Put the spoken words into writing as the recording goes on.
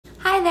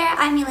Hi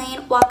there, I'm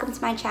Elaine. Welcome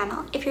to my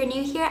channel. If you're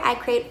new here, I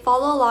create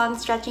follow-along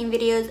stretching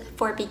videos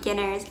for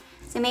beginners,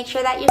 so make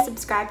sure that you're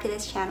subscribed to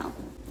this channel.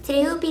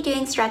 Today we'll be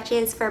doing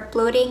stretches for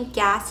bloating,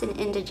 gas, and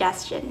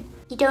indigestion.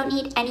 You don't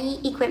need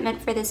any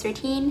equipment for this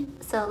routine,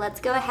 so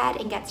let's go ahead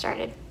and get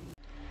started.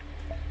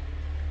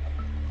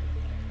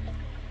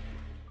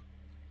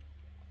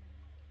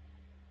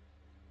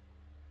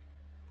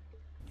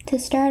 To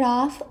start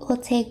off, we'll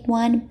take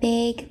one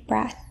big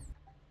breath.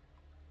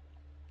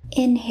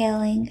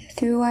 Inhaling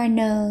through our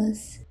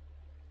nose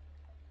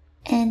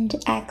and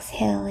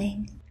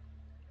exhaling.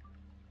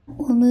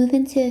 We'll move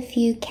into a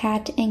few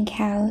cat and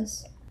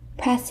cows,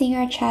 pressing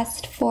our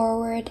chest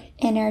forward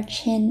and our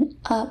chin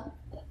up,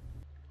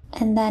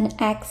 and then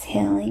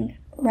exhaling,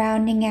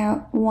 rounding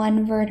out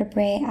one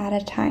vertebrae at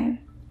a time.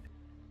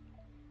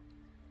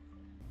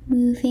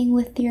 Moving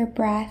with your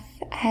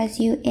breath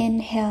as you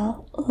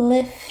inhale,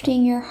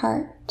 lifting your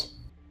heart,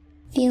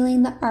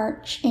 feeling the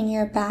arch in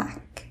your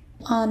back.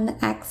 On the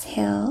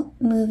exhale,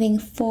 moving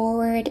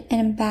forward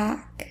and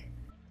back,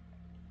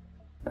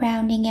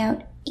 rounding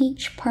out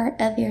each part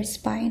of your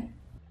spine.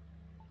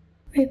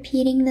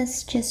 Repeating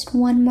this just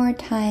one more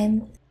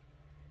time,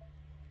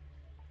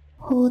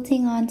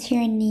 holding onto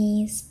your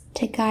knees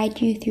to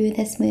guide you through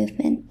this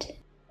movement.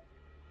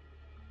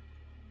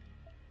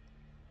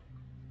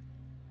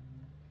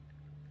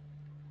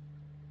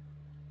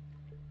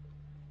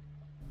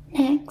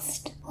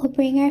 Next, we'll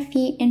bring our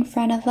feet in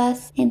front of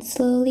us and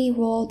slowly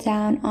roll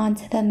down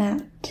onto the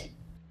mat.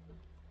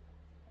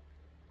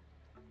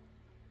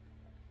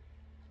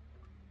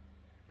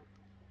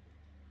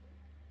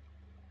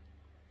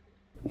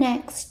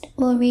 Next,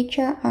 we'll reach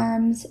our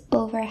arms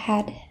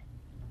overhead,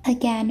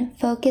 again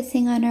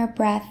focusing on our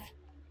breath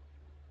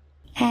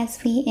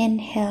as we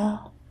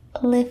inhale,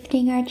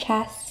 lifting our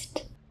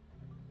chest,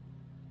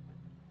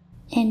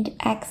 and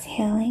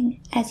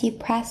exhaling as you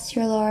press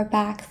your lower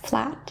back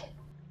flat.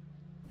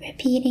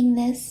 Repeating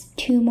this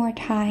 2 more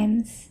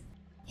times,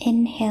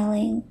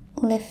 inhaling,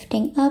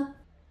 lifting up,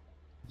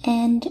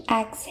 and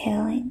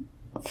exhaling,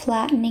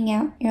 flattening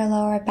out your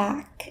lower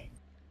back.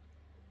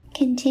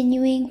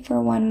 Continuing for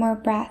 1 more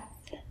breath.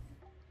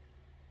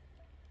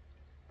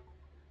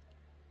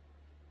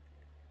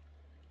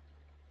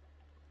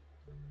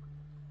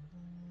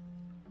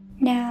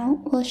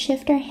 Now we'll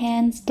shift our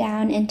hands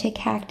down into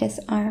cactus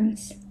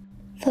arms,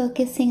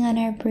 focusing on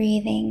our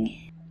breathing.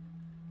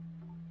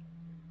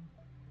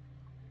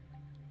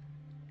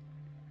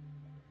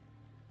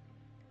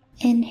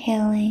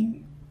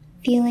 Inhaling,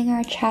 feeling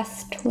our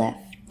chest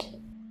lift,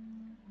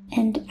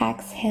 and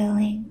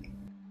exhaling,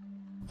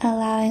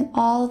 allowing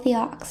all the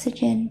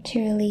oxygen to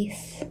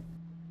release.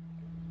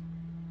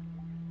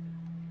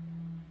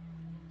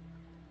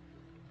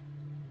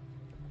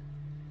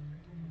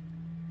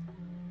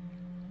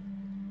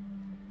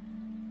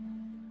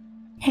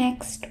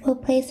 Next, we'll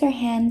place our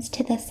hands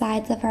to the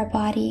sides of our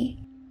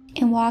body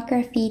and walk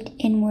our feet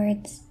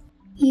inwards,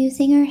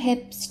 using our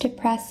hips to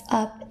press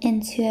up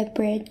into a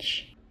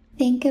bridge.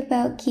 Think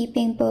about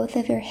keeping both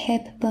of your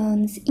hip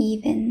bones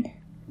even,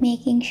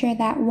 making sure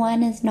that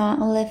one is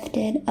not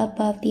lifted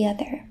above the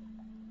other.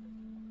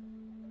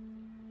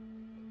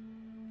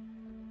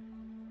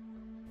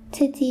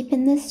 To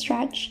deepen this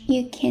stretch,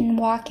 you can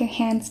walk your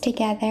hands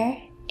together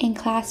and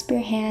clasp your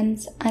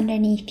hands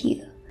underneath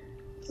you,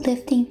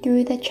 lifting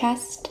through the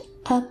chest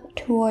up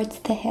towards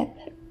the hip.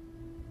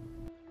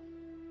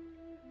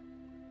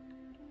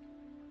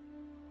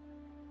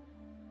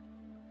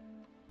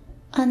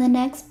 On the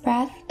next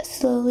breath,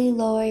 slowly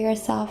lower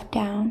yourself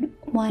down,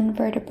 1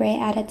 vertebrae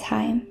at a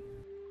time.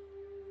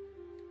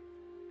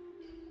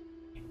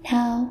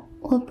 Now,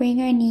 we'll bring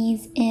our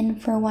knees in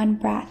for 1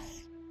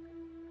 breath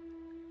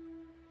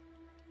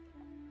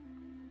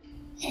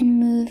and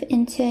move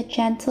into a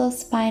gentle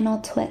spinal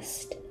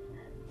twist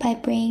by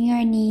bringing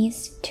our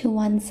knees to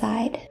one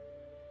side.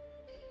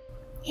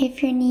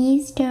 If your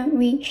knees don't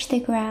reach the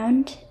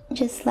ground,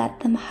 just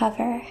let them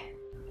hover.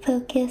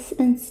 Focus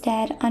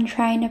instead on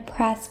trying to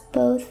press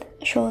both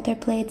shoulder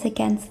blades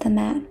against the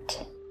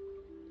mat.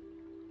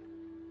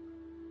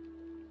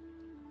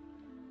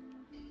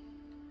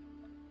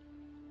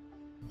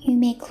 You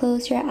may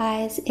close your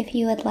eyes if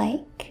you would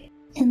like,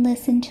 and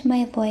listen to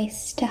my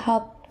voice to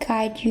help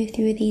guide you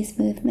through these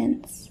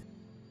movements.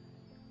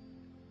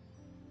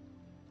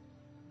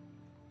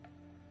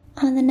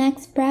 On the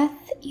next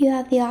breath, you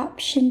have the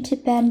option to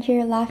bend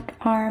your left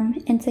arm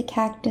into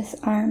cactus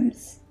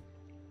arms,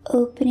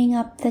 opening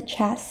up the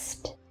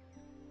chest.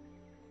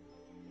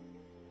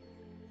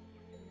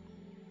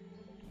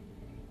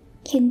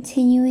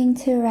 Continuing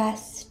to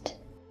rest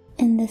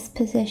in this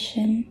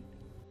position.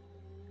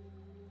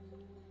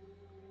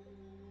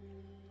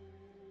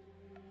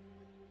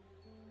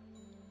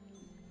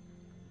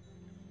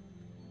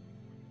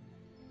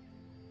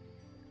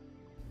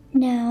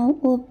 Now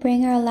we'll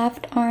bring our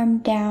left arm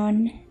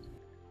down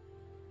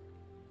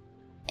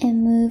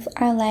and move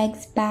our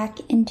legs back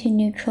into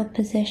neutral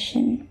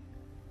position.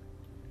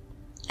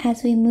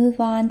 As we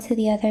move on to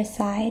the other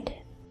side,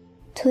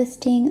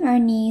 twisting our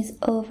knees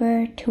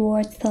over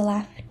towards the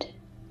left.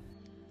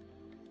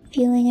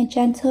 feeling a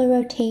gentle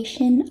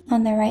rotation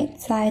on the right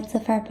sides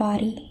of our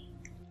body.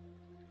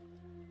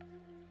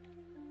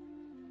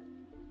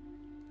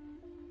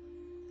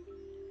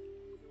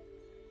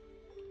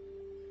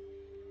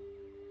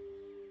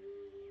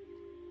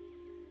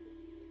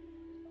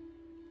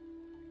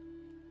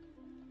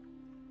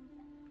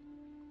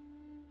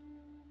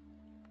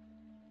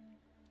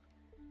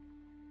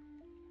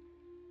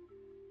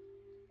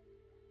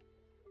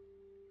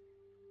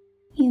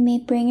 You may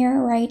bring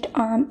your right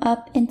arm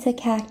up into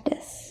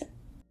cactus,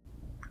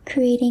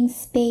 creating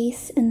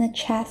space in the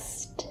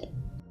chest.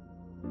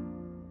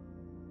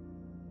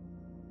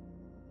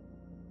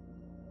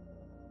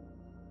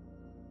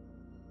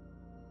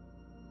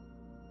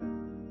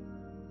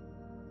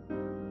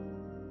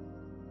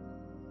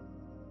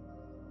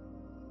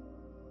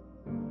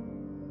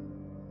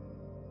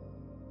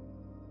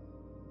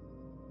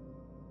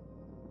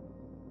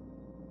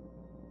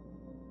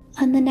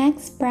 On the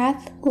next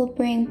breath, we'll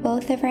bring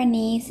both of our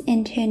knees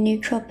into a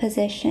neutral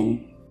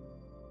position.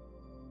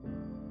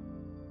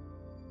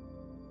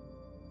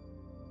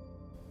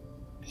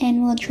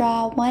 And we'll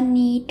draw one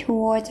knee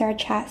towards our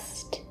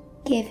chest,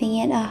 giving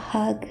it a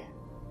hug.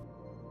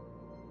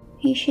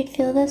 You should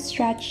feel the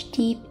stretch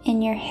deep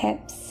in your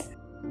hips.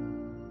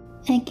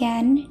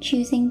 Again,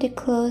 choosing to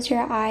close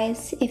your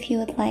eyes if you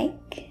would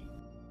like,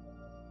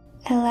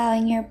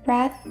 allowing your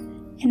breath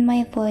and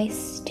my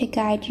voice to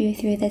guide you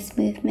through this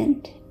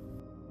movement.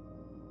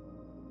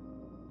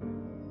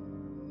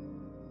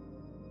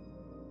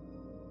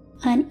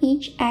 On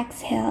each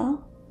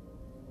exhale,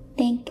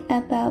 think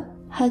about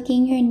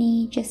hugging your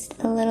knee just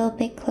a little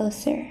bit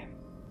closer,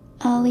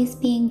 always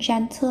being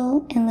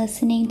gentle and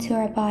listening to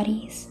our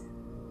bodies.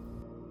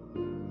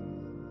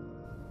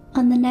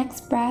 On the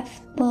next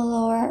breath, we'll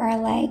lower our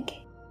leg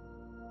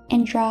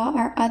and draw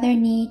our other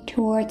knee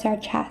towards our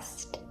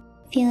chest,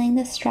 feeling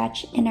the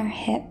stretch in our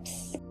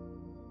hips.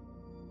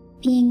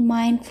 Being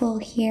mindful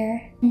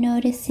here,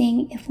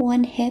 noticing if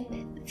one hip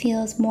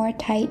feels more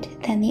tight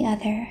than the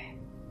other.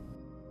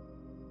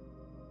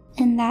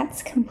 And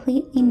that's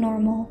completely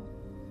normal.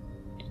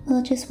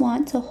 We'll just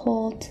want to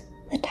hold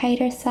the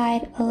tighter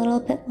side a little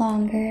bit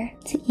longer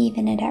to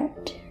even it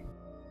out.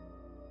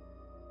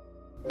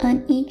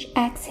 On each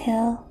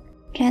exhale,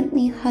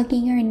 gently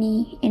hugging our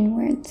knee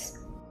inwards.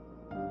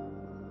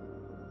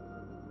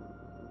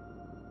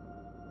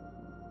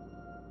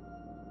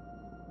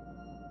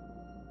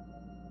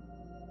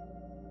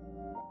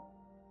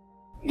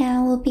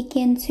 Now we'll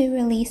begin to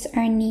release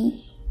our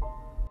knee.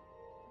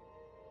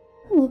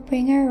 We'll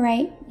bring our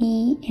right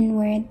knee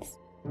inwards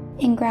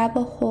and grab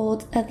a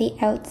hold of the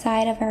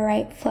outside of our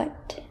right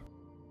foot,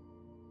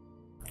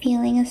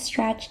 feeling a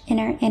stretch in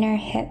our inner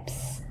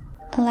hips,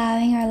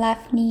 allowing our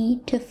left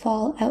knee to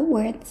fall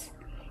outwards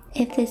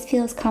if this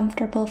feels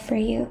comfortable for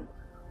you.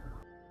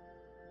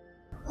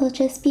 We'll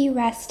just be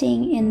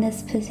resting in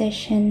this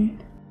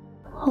position,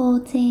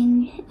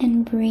 holding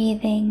and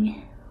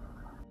breathing.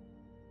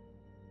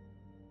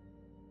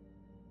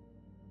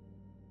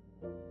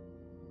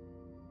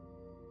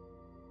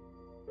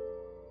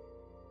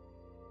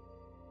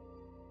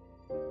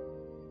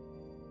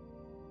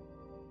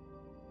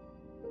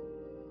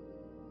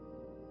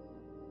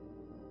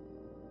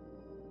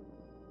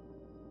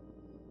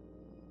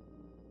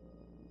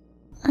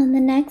 On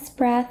the next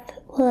breath,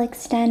 we'll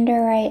extend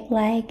our right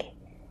leg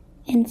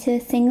into a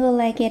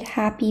single-legged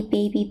happy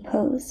baby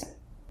pose,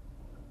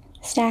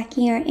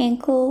 stacking our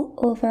ankle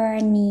over our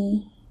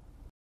knee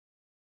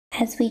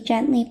as we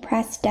gently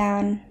press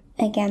down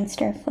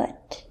against our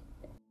foot.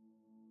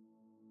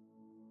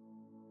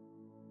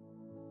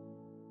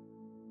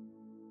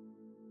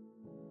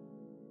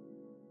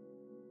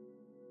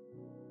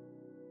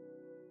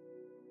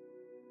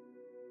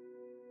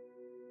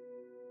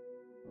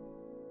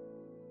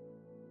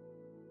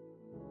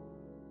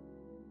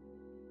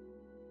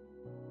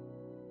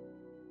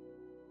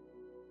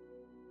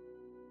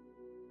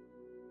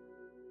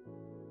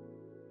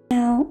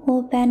 Now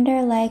we'll bend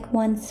our leg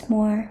once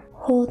more,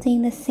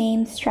 holding the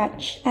same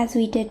stretch as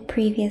we did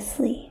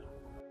previously.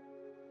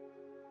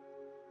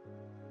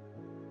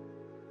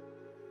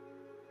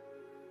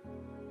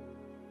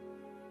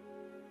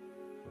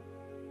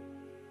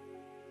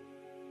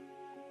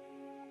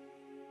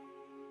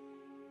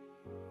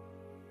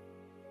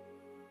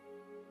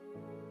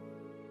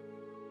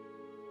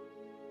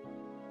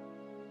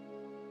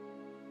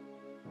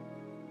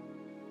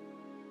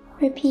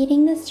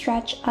 Repeating the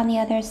stretch on the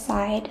other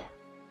side,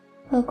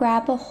 we'll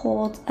grab a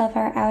hold of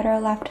our outer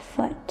left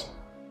foot,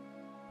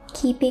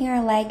 keeping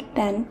our leg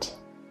bent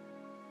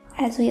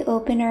as we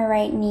open our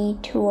right knee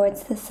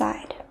towards the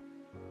side.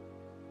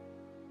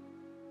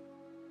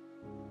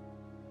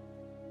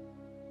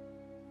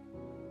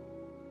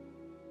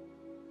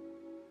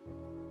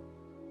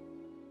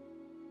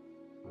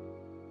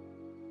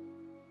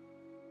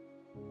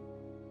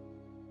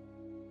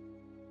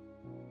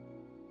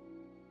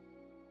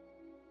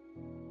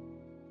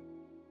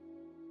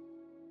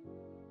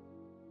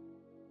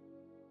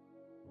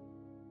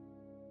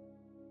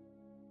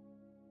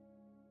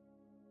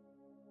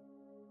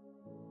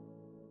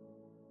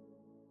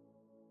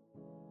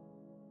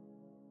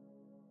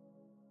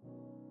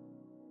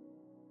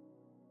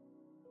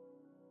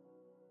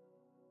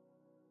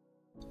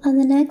 On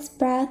the next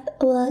breath,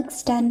 we'll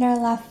extend our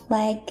left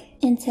leg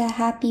into a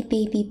happy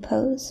baby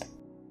pose,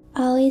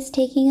 always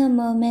taking a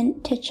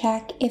moment to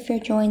check if your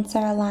joints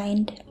are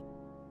aligned.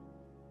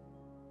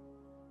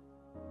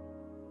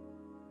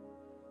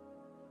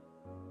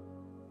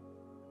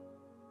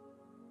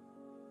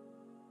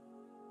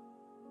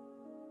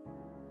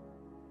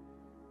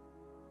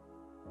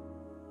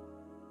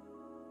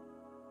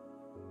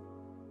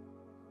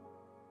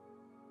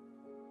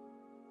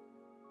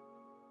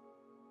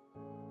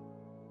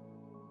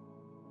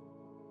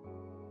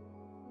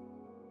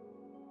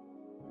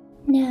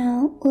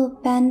 Now we'll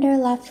bend our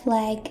left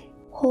leg,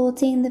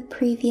 holding the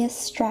previous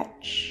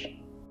stretch,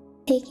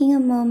 taking a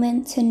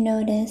moment to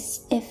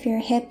notice if your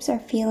hips are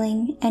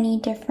feeling any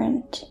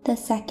different the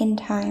second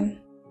time.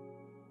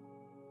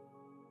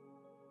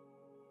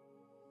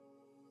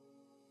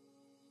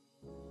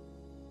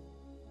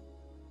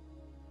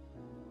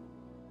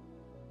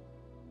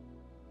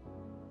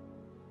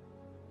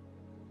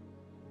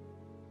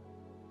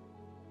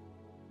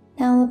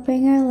 Now we'll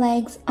bring our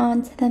legs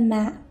onto the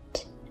mat,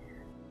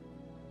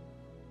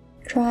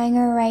 drawing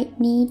our right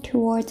knee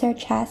towards our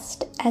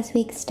chest as we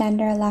extend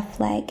our left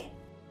leg,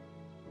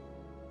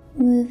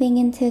 moving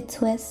into a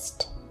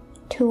twist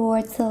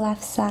towards the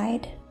left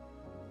side.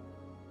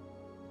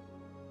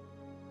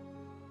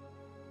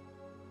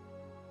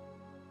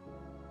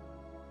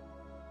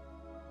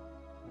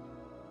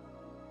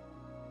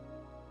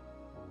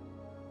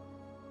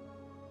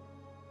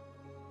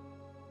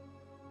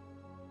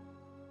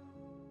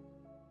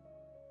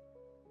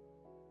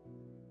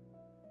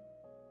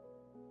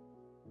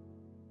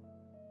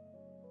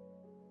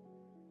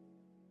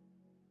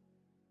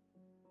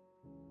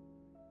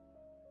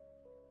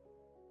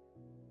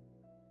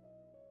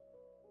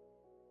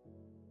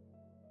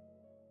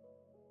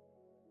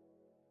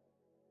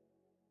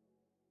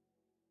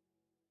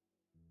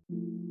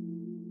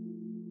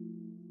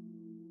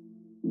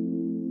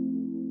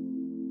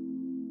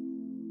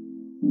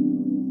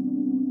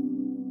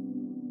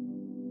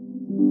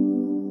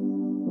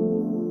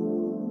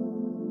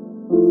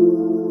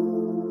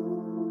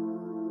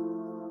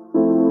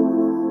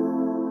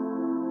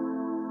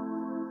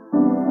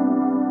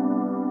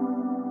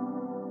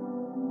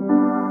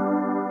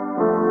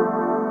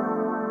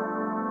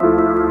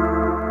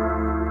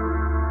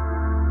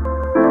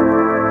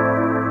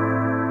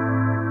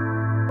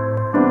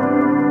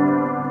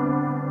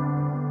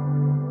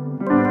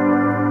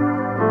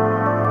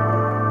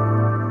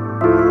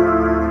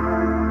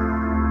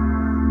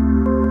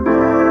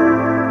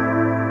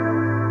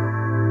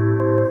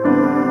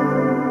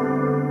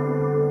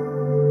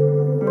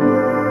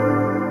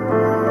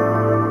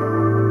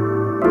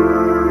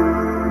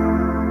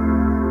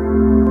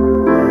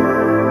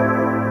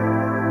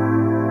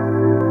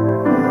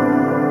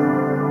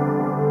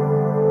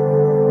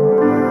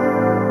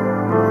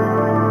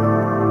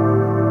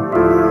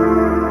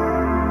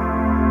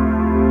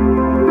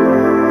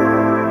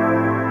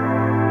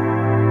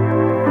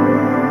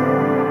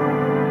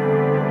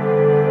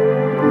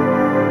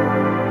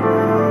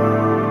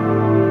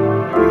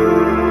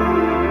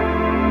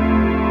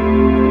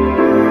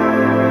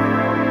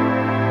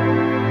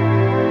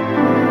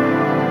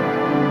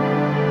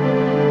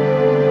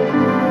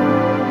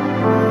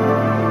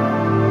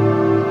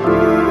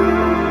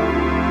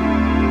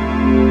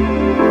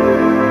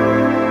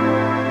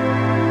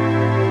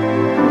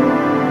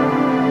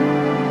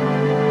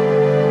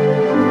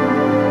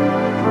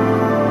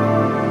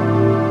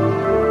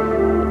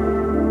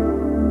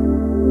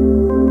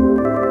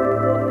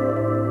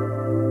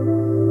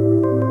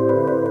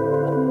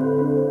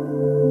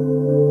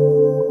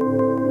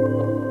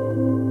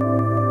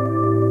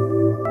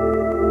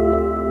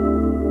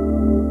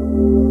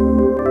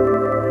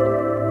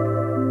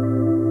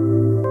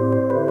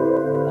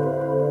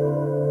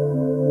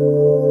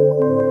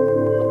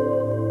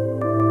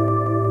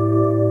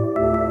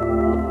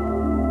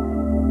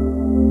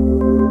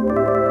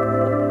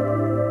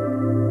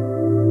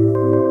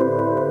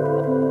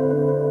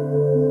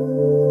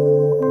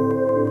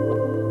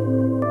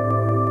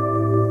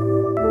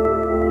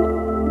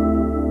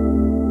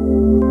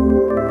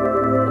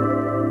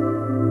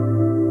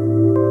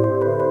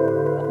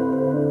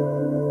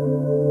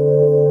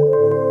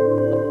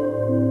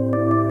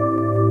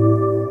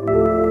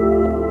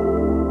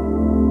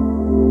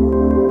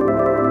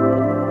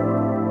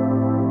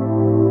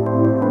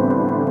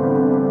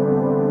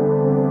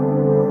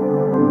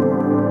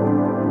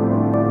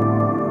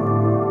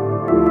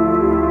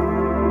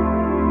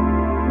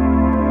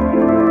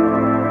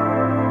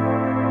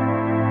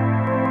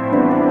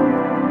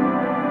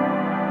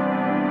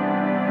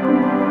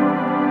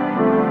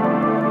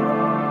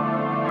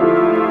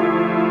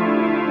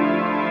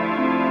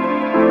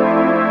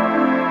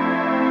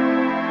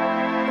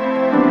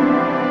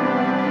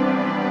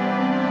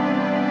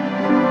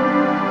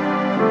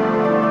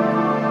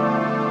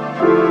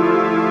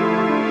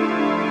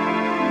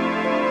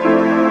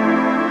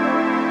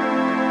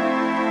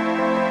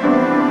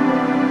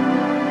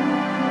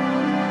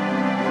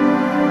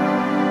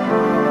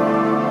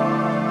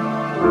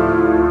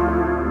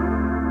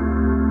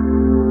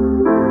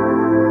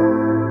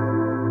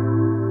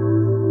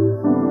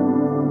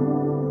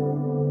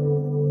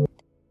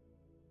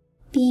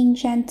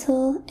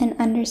 gentle and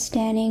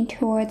understanding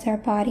towards our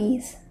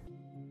bodies.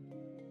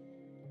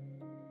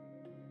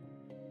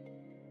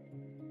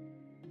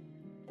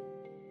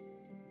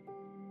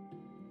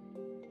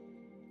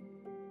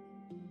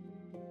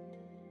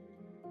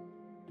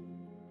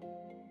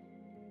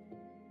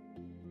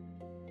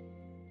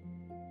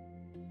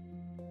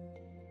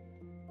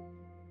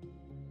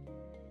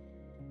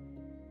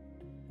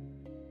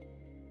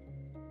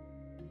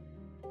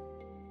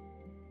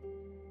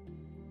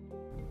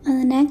 On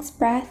the next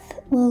breath,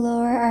 we'll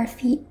lower our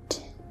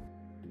feet,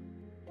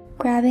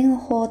 grabbing a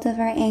hold of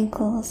our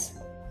ankles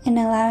and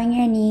allowing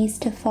your knees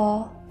to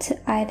fall to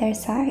either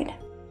side.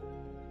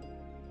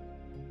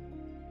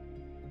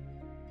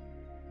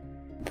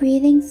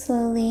 Breathing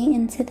slowly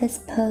into this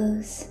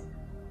pose,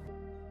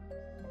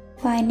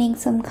 finding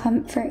some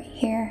comfort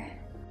here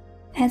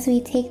as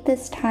we take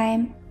this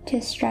time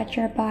to stretch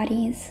our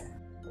bodies.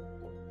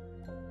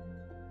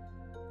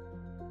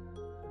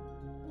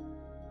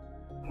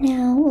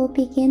 Now we'll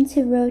begin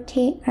to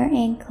rotate our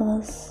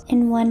ankles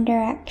in one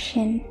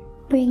direction,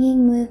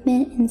 bringing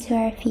movement into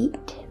our feet.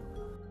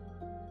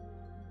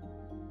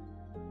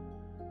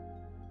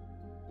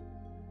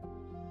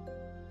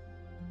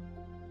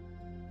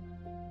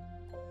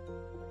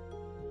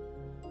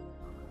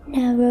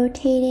 Now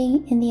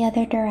rotating in the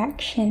other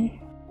direction.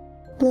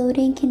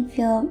 Bloating can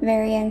feel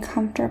very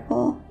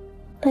uncomfortable,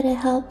 but it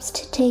helps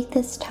to take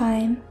this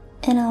time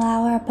and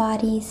allow our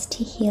bodies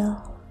to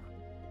heal.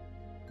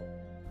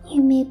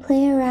 You may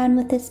play around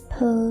with this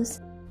pose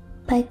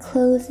by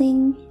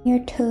closing your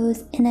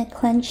toes in a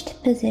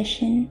clenched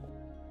position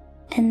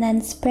and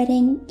then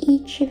spreading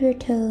each of your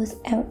toes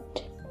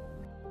out.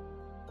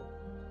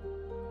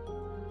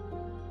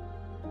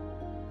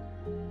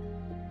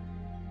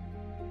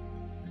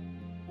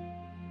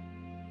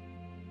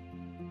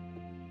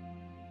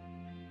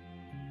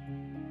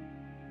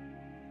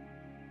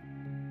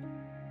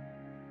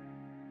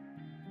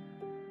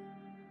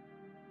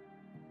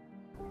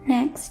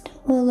 Next,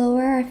 we'll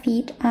lower our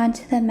feet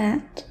onto the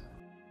mat,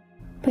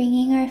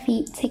 bringing our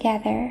feet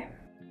together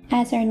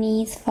as our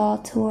knees fall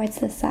towards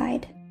the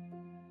side.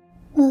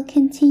 We'll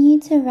continue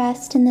to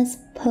rest in this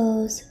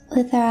pose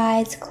with our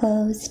eyes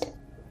closed,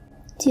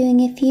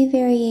 doing a few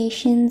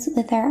variations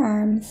with our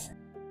arms.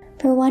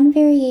 For one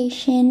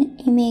variation,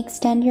 you may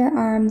extend your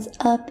arms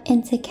up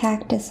into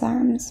cactus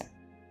arms,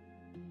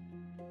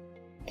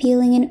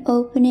 feeling an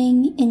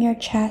opening in your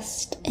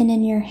chest and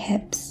in your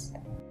hips.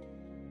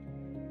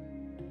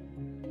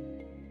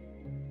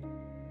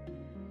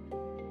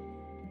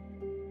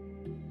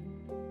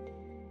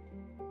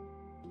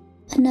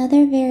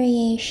 Another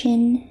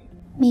variation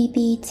may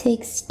be to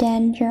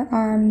extend your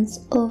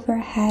arms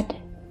overhead,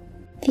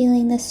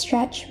 feeling the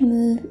stretch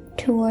move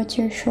towards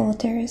your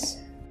shoulders,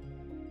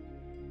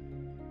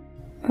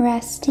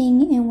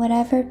 resting in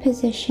whatever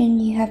position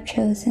you have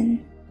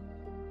chosen.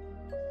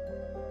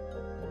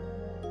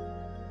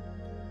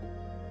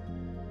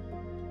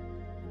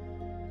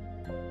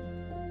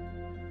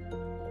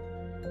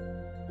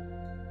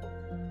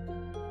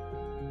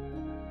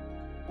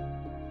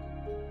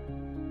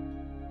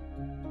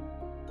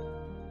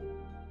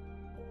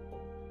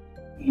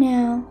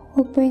 Now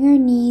we'll bring our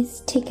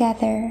knees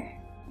together,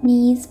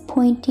 knees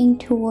pointing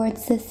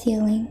towards the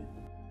ceiling.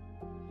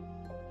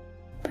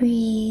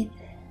 Breathe.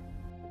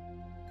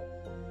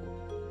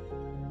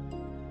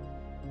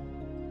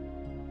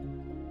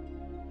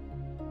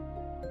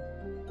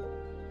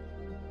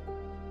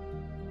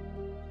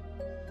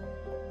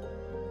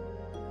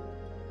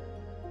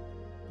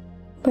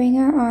 Bring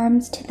our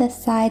arms to the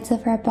sides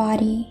of our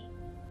body.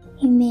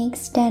 You may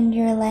extend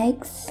your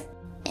legs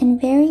and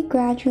very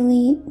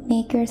gradually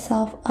make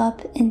yourself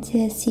up into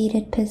a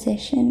seated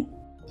position.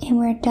 And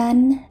we're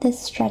done this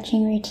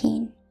stretching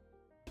routine.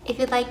 If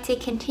you'd like to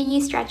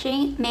continue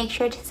stretching, make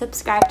sure to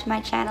subscribe to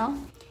my channel,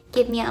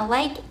 give me a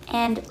like,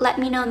 and let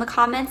me know in the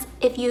comments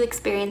if you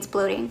experience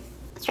bloating.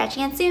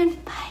 Stretching again soon.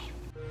 Bye.